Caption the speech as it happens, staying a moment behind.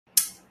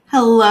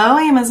Hello,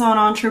 Amazon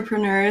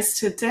entrepreneurs.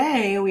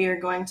 Today we are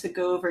going to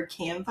go over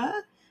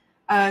Canva.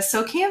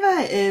 So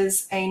Canva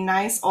is a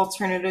nice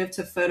alternative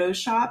to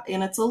Photoshop,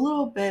 and it's a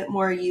little bit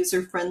more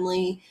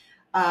user-friendly.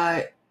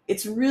 Uh,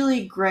 it's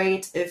really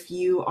great if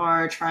you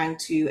are trying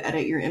to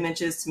edit your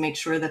images to make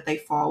sure that they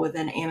fall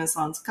within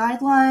Amazon's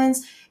guidelines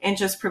and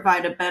just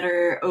provide a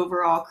better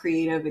overall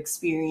creative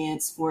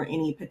experience for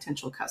any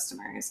potential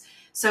customers.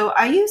 So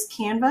I use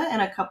Canva in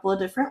a couple of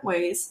different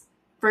ways.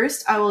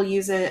 First, I will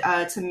use it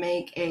to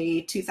make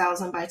a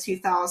 2000 by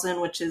 2000,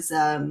 which is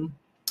the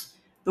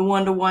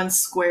one-to-one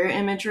square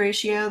image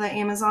ratio that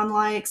Amazon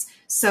likes.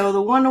 So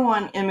the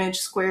one-to-one image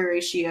square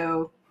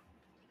ratio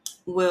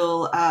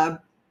will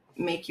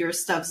make your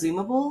stuff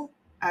zoomable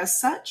as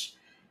such.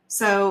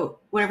 So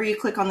whenever you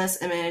click on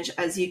this image,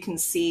 as you can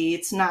see,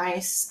 it's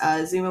nice,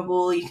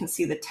 zoomable. You can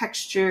see the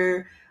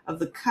texture of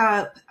the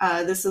cup.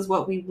 This is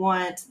what we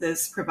want.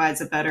 This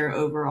provides a better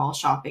overall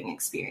shopping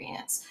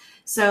experience.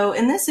 So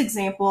in this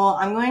example,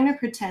 I'm going to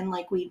pretend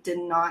like we did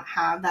not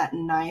have that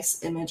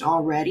nice image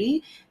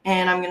already,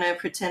 and I'm going to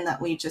pretend that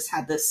we just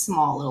had this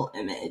small little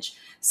image.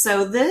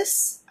 So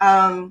this,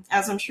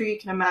 as I'm sure you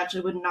can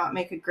imagine, would not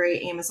make a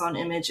great Amazon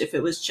image if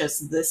it was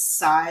just this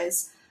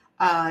size.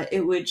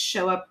 It would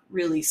show up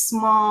really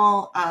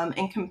small.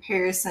 In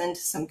comparison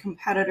to some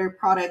competitor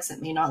products,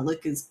 it may not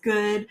look as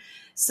good.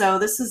 So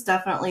this is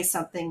definitely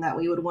something that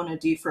we would want to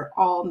do for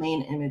all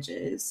main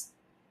images.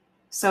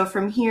 So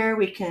from here,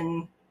 we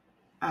can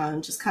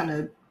just kind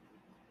of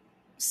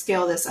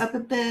scale this up a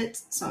bit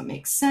so it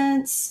makes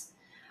sense.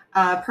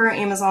 Per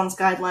Amazon's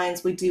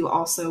guidelines, we do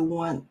also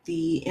want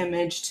the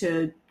image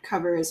to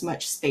cover as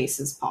much space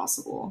as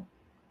possible.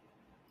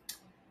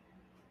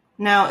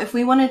 Now, if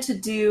we wanted to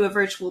do a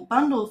virtual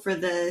bundle for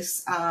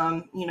this,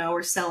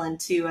 we're selling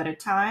two at a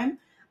time.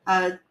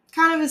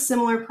 Kind of a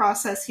similar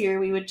process here.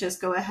 We would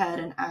just go ahead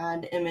and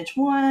add image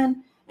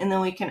one, and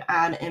then we can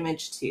add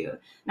image two.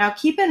 Now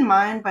keep in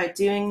mind, by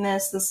doing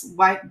this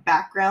white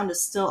background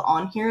is still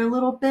on here a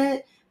little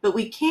bit, but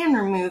we can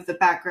remove the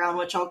background,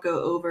 which I'll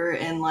go over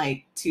in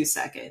like 2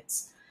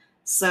 seconds.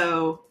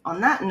 So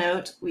on that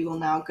note, we will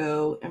now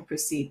go and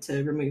proceed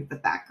to remove the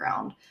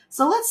background.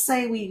 So let's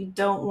say we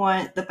don't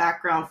want the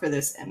background for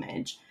this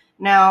image.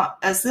 Now,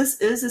 as this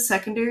is a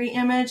secondary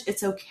image,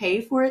 it's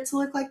okay for it to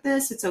look like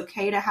this. It's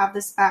okay to have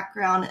this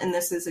background, and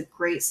this is a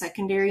great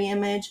secondary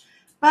image.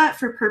 But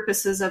for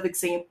purposes of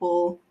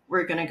example,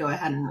 we're going to go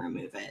ahead and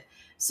remove it.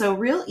 So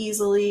real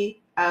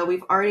easily,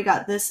 we've already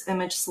got this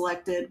image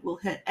selected. We'll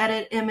hit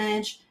Edit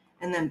Image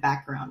and then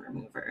Background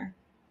Remover.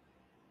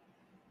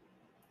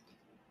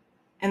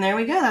 And there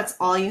we go. That's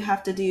all you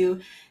have to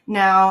do.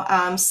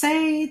 Now,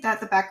 say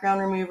that the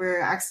background remover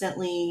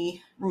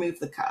accidentally removed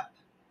the cup.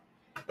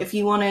 If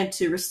you wanted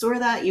to restore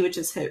that, you would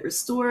just hit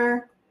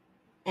Restore,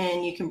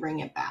 and you can bring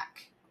it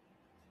back.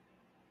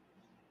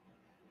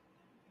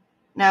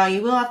 Now,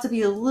 you will have to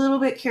be a little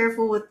bit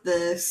careful with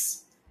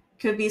this.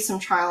 Could be some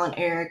trial and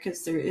error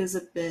because there is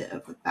a bit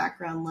of the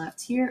background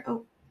left here.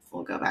 Oh,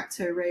 we'll go back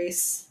to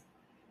erase.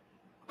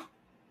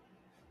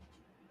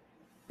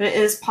 But it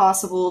is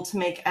possible to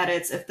make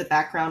edits if the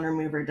background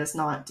remover does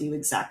not do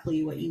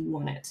exactly what you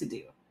want it to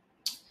do.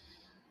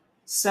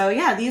 So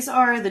yeah, these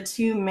are the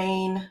two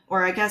main,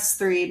 or I guess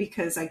three,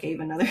 because I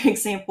gave another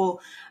example,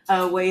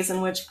 ways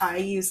in which I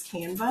use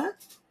Canva.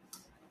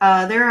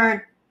 There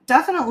are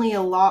definitely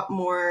a lot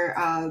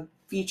more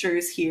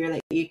features here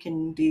that you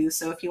can do.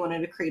 So if you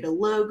wanted to create a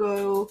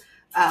logo,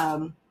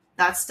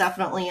 that's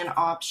definitely an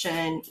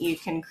option. You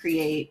can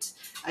create,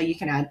 you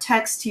can add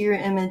text to your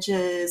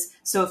images.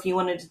 So if you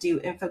wanted to do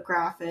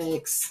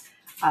infographics,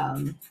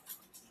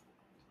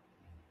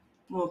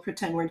 we'll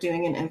pretend we're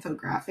doing an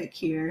infographic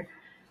here.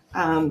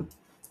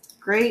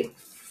 Great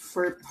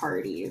for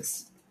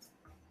parties.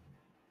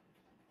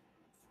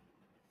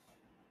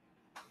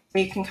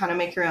 You can kind of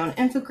make your own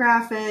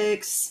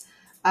infographics.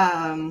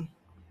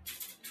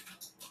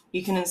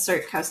 You can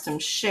insert custom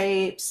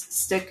shapes,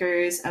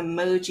 stickers,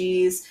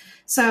 emojis.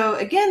 So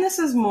again, this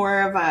is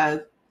more of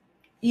a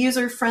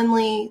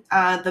user-friendly,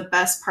 the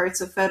best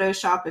parts of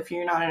Photoshop if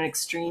you're not an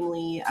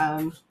extremely,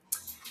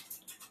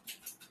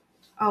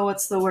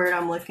 what's the word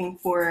I'm looking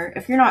for?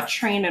 If you're not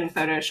trained in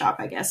Photoshop,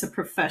 I guess, a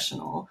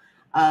professional,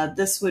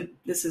 this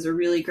is a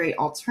really great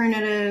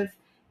alternative.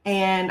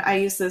 And I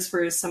use this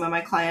for some of my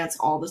clients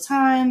all the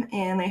time,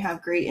 and they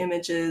have great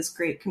images,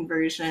 great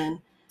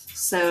conversion.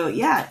 So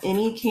yeah,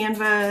 any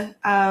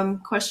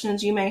Canva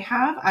questions you may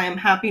have, I am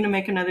happy to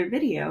make another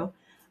video.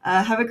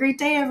 Have a great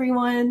day,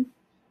 everyone.